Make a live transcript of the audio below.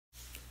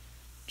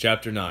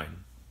Chapter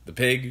 9. The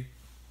pig,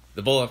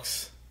 the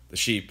bullocks, the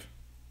sheep,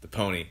 the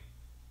pony,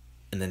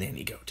 and the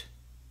nanny goat.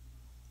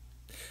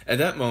 At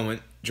that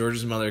moment,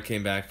 George's mother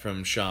came back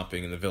from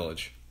shopping in the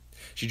village.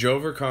 She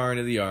drove her car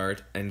into the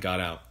yard and got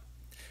out.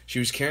 She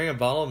was carrying a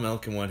bottle of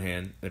milk in one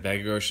hand and a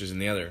bag of groceries in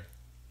the other.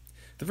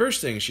 The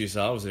first thing she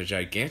saw was a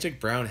gigantic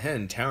brown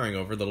hen towering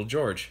over little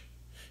George.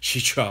 She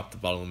dropped the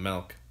bottle of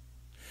milk.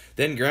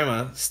 Then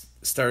Grandma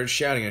started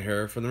shouting at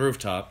her from the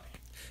rooftop,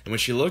 and when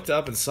she looked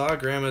up and saw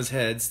Grandma's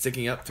head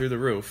sticking up through the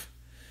roof,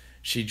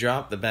 she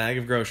dropped the bag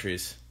of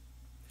groceries.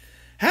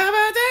 "How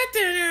about that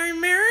then,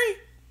 Mary?"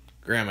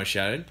 Grandma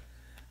shouted.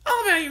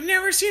 "I'll bet you've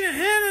never seen a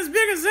hen as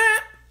big as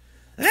that.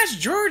 That's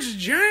George's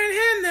giant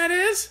hen, that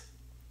is."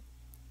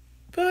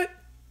 But,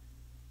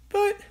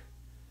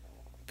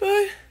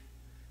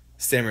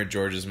 stammered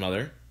George's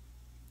mother.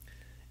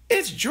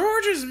 "It's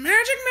George's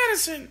magic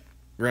medicine,"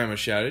 Grandma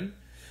shouted.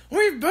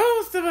 "We've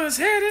both of us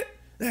had it,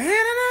 the hen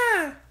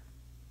and I."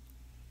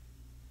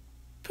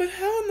 "But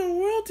how in the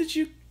world did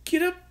you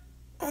get up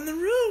on the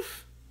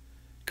roof?"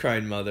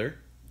 cried Mother.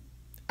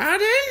 "I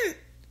didn't,"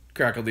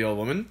 crackled the old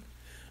woman.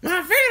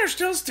 "My feet are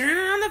still standing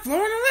on the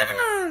floor in the living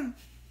room."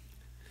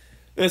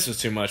 This was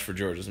too much for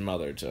George's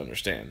mother to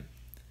understand.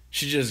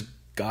 She just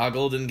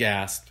goggled and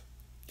gasped.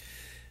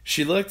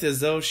 She looked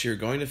as though she were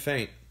going to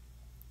faint.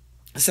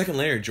 A second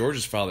later,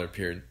 George's father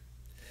appeared.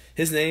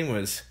 His name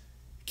was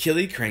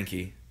Killy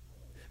Cranky.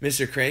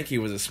 Mr. Cranky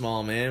was a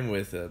small man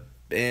with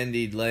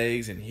bandied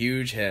legs and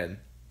huge head.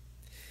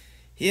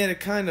 He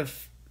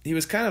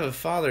was kind of a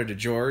father to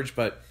George,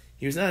 but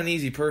he was not an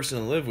easy person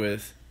to live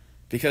with,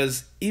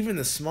 because even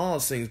the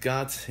smallest things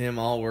got him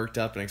all worked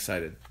up and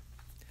excited.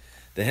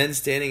 The hen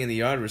standing in the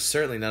yard was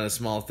certainly not a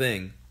small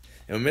thing,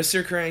 and when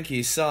Mr.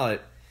 Cranky saw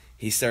it,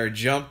 he started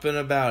jumping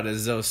about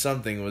as though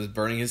something was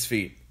burning his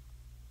feet.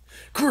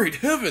 "Great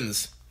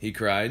heavens!" he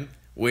cried,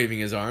 waving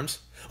his arms.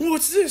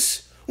 "What's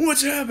this?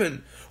 What's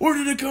happened? Where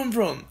did it come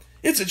from?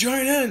 It's a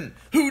giant hen!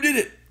 Who did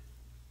it?"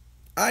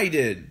 "I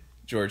did,"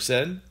 George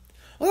said.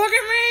 "Look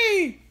at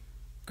me!"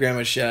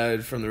 Grandma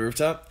shouted from the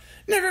rooftop.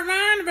 "Never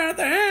mind about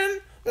the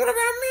hen. What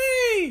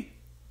about me?"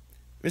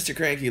 Mr.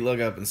 Cranky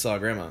looked up and saw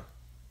Grandma.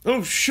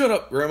 "Oh, shut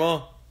up,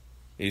 Grandma,"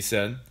 he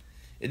said.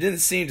 It didn't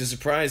seem to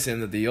surprise him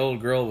that the old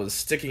girl was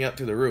sticking up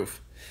through the roof.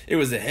 It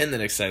was the hen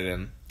that excited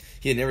him.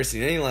 He had never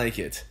seen anything like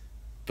it.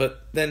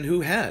 But then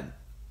who had?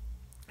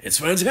 "It's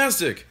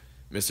fantastic!"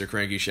 Mr.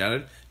 Cranky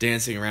shouted,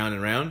 dancing round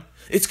and round.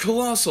 "It's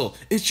colossal!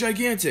 It's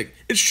gigantic!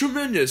 It's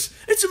tremendous!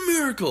 It's a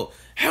miracle!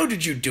 How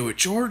did you do it,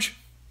 George?"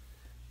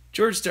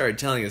 George started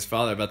telling his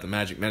father about the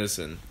magic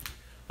medicine.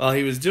 While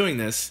he was doing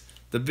this,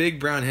 the big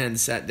brown hen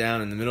sat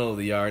down in the middle of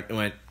the yard and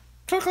went,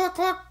 "Cluck, cluck,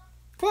 cluck,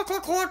 cluck,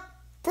 cluck,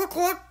 cluck, cluck,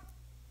 cluck."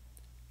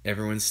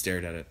 Everyone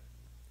stared at it.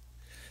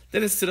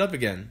 Then it stood up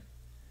again,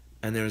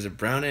 and there was a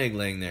brown egg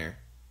laying there.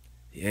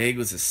 The egg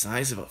was the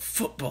size of a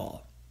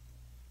football.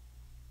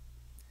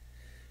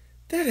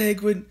 "That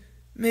egg would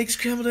make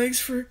scrambled eggs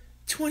for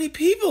 20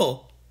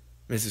 people,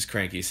 Mrs.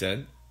 Cranky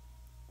said.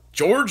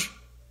 "George,"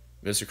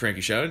 Mr. Cranky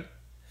shouted,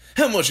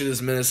 "how much of this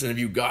medicine have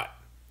you got?"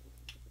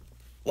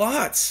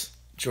 "Lots,"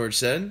 George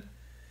said.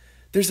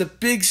 "There's a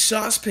big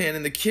saucepan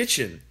in the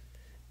kitchen,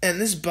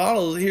 and this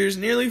bottle here is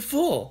nearly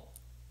full."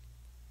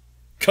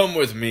 "Come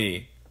with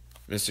me,"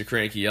 Mr.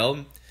 Cranky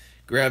yelled,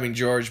 grabbing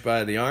George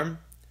by the arm.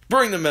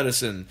 "Bring the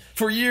medicine.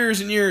 For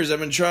years and years I've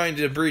been trying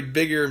to breed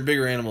bigger and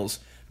bigger animals.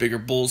 Bigger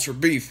bulls for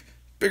beef,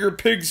 bigger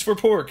pigs for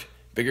pork,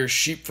 bigger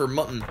sheep for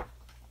mutton."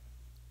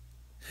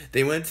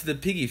 They went to the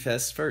piggy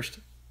fest first.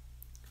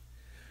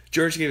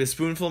 George gave a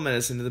spoonful of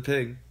medicine to the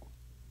pig.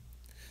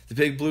 The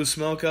pig blew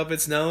smoke up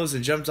its nose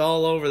and jumped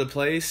all over the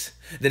place.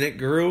 Then it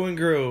grew and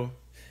grew,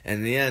 and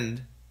in the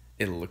end,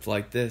 it looked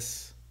like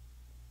this.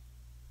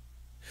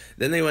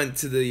 Then they went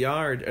to the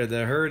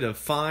herd of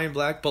fine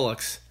black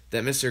bullocks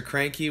that Mr.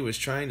 Cranky was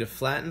trying to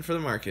flatten for the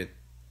market.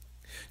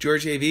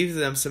 George gave each of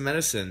them some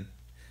medicine,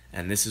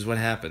 and this is what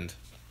happened.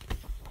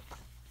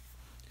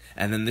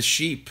 And then the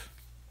sheep.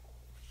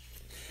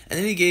 And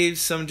then he gave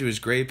some to his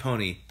gray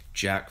pony,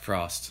 Jack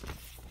Frost.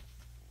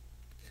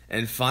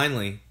 And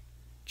finally,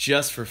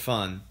 just for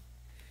fun,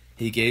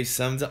 he gave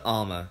some to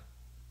Alma,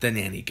 the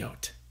nanny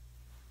goat.